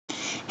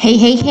Hey,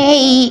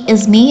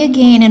 it's me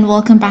again and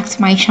welcome back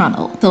to my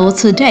channel. So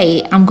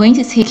today I'm going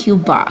to take you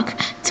back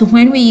to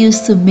when we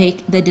used to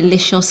make the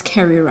delicious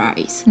curry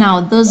rice.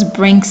 Now this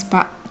brings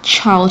back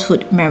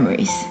childhood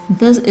memories.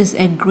 This is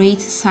a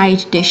great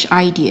side dish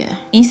idea.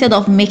 Instead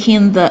of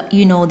making the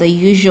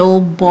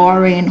usual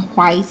boring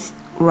white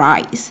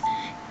rice,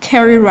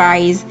 curry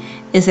rice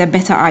is a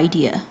better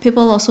idea.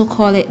 People also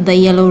call it the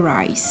yellow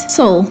rice.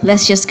 So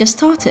let's just get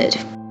started.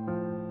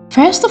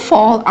 First of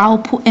all, I'll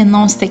put a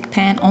non-stick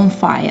pan on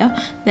fire,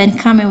 then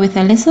come in with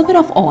a little bit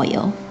of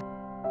oil.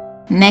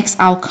 Next,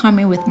 I'll come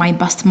in with my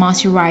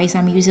basmati rice.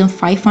 I'm using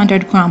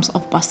 500 grams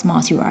of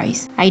basmati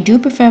rice. I do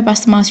prefer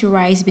basmati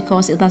rice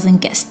because it doesn't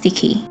get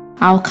sticky.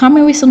 I'll come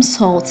in with some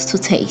salt to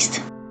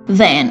taste.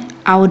 Then,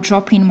 I'll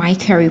drop in my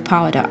curry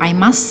powder. I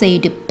must say,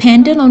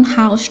 depending on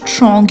how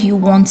strong you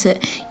want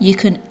it, you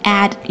can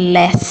add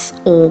less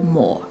or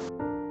more.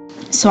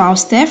 So I'll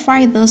stir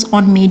fry this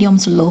on medium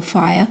to low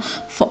fire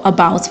for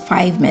about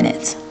 5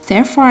 minutes.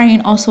 Stir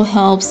frying also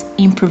helps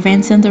in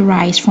preventing the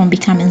rice from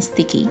becoming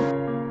sticky.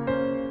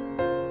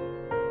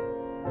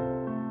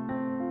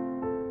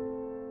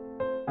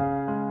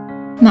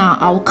 Now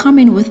I'll come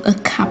in with a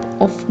cup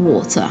of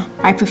water.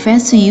 I prefer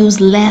to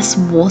use less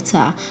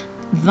water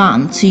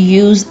than to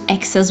use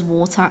excess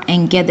water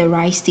and get the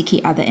rice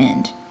sticky at the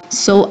end.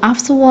 So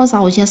afterwards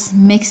I'll just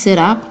mix it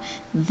up,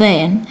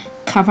 then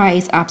cover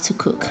it up to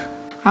cook.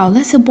 I'll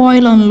let it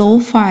boil on low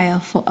fire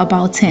for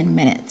about 10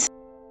 minutes.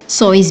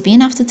 So it's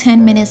been after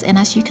 10 minutes and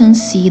as you can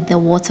see, the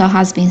water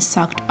has been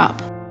sucked up.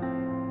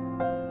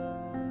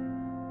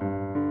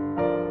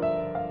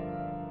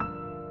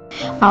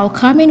 I'll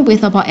come in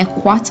with about a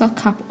quarter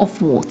cup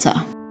of water.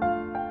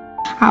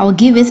 I'll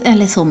give it a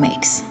little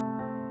mix.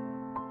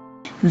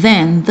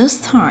 Then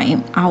this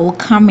time I will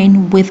come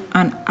in with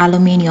an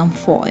aluminium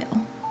foil.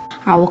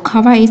 I will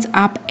cover it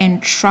up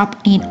and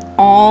trap in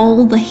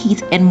all the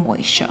heat and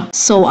moisture.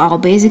 So I'll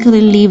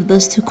basically leave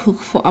this to cook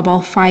for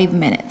about 5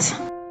 minutes.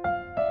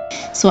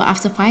 So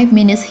after 5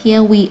 minutes,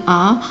 here we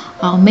are.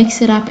 I'll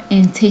mix it up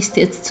and taste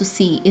it to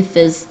see if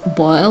it's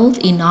boiled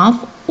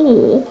enough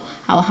or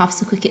I'll have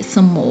to cook it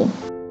some more.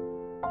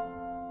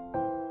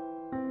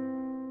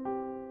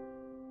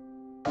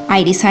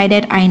 I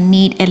decided I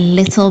need a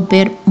little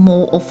bit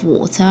more of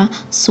water,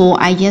 so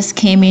I just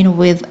came in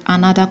with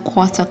another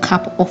quarter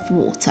cup of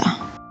water.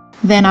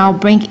 Then I'll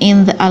bring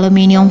in the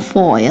aluminium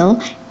foil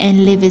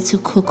and leave it to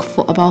cook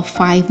for about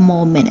 5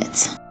 more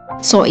minutes.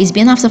 So it's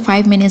been after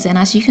 5 minutes and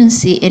as you can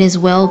see, it is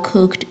well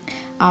cooked.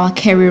 Our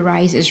curry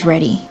rice is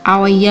ready.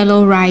 Our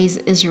yellow rice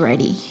is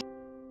ready.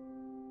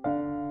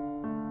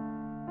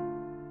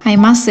 I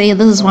must say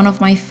this is one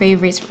of my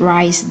favorite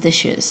rice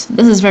dishes.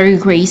 This is very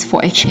great for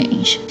a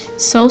change.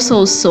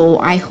 So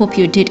I hope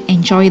you did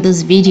enjoy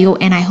this video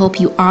and I hope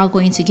you are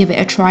going to give it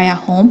a try at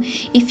home.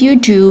 If you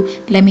do,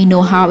 let me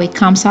know how it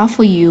comes out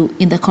for you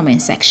in the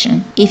comment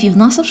section. If you've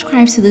not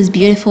subscribed to this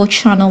beautiful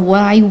channel,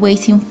 what are you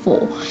waiting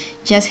for?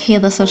 Just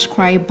hit the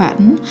subscribe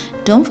button.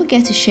 Don't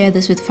forget to share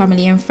this with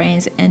family and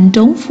friends and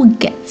don't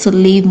forget to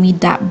leave me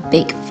that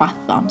big fat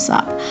thumbs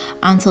up.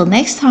 Until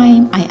next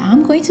time, I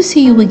am going to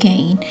see you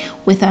again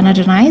with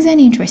another nice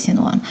and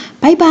interesting one.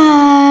 Bye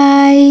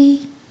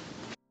bye.